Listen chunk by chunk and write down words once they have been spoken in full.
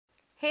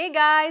Hey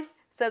guys,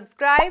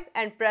 subscribe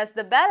and press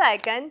the bell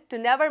icon to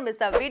never miss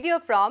a video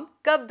from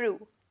Gabruu.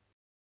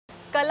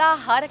 कला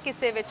हर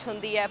किसे विच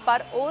हुंदी है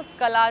पर उस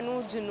कला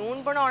नूं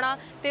जुनून बनाउणा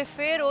ते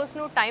फिर उस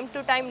नूं टाइम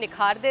टू टाइम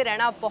निखारदे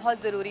रहना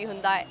बहुत ज़रूरी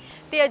हुंदा है।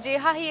 ते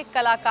अजिहा ही एक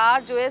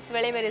कलाकार जो इस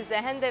वेले मेरे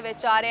जहन दे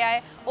विच आ रहा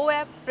है वो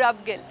है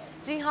प्रभ गिल।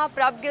 जी हाँ,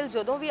 प्रभ गिल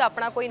जदों भी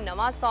अपना कोई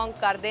नवा सॉन्ग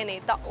करते हैं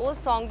तो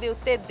उस सॉन्ग के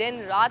उत्ते दिन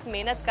रात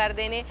मेहनत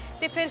करते हैं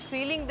तो फिर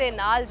फीलिंग के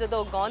नाल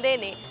जदों गाउंदे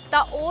ने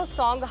तो वो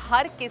सॉन्ग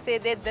हर किसी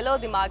के दिलो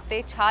दिमाग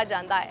ते छा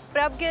जाता है।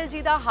 प्रभ गिल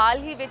जी का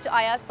हाल ही विच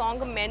आया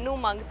सॉन्ग मैनू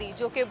मंगदी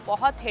जो कि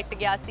बहुत हिट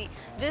गया सी,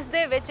 जिस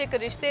दे विच एक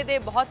रिश्ते के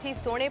बहुत ही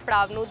सोहने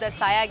पड़ाव नूं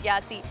दर्शाया गया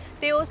सी।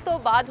 ते उस तो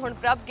बाद हुण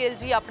प्रभ गिल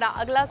जी अपना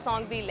अगला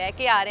सॉन्ग भी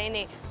लैके आ रहे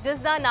हैं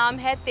जिसका नाम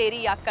है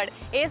तेरी आकड़।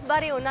 इस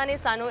बारे उन्होंने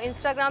सानू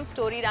इंस्टाग्राम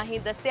स्टोरी राही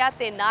दस्या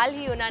ते नाल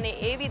ही उन्होंने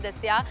ये भी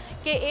दस्या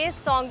कि इस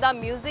सॉन्ग का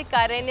म्यूजिक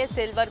कर रहे हैं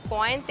सिल्वर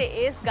कॉइन ते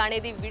इस गाने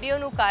की वीडियो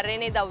नू कर रहे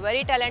हैं द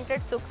वेरी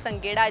टैलेंटेड सुख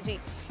संगेड़ा जी।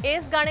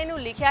 इस गाने नू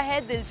लिखा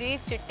है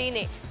दिलजीत चिट्टी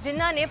ने,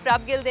 जिन्हों ने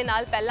प्रभ गिल दे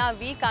नाल पहला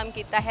भी काम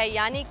किया है,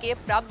 यानी कि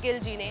प्रभ गिल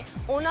जी ने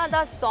उन्हों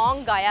का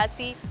सॉन्ग गाया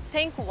सी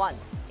थिंक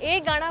वंस। ये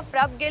गाना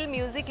प्रभ गिल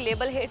म्यूजिक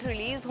लेबल हेठ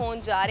रिलीज़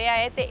होने जा रहा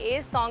है तो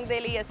इस सॉन्ग के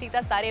लिए असी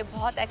तो सारे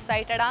बहुत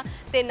एक्साइटेड हाँ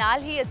ते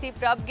नाल ही असी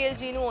प्रभ गिल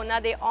जी नूं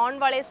उन्हां दे आउण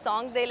वाले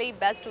सॉन्ग के लिए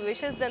बेस्ट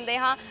विशेस दिंदे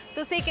हाँ।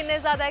 तुसी किन्ने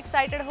ज़्यादा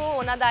एक्साइटेड हो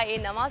उन्हां दा ये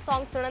नवा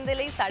सॉन्ग सुनने के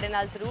लिए साडे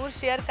नाल जरूर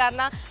शेयर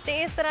करना ते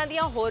इस तरह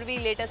दियां होर भी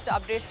लेटेस्ट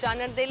अपडेट्स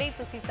जानने के लिए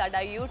तुसी साडा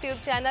यूट्यूब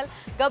चैनल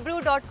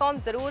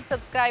gabroo.com जरूर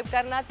सबसक्राइब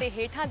करना ते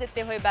हेठां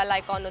दिते हुए बैल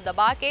आइकॉन नूं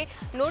दबा के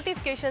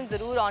नोटिफिकेशन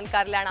जरूर ऑन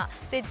कर लेना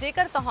ते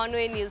जेकर तुहानूं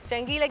ये न्यूज़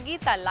चंगी लगी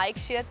तो लाइक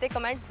शेयर ते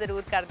कमेंट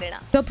जरूर कर देना।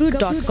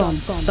 Gabroo.com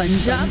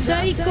पंजाब दा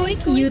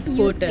इक यूथ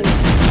पोर्टल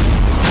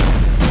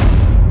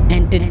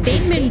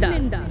एंटरटेनमेंट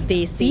दा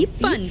देसी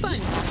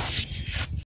पंच।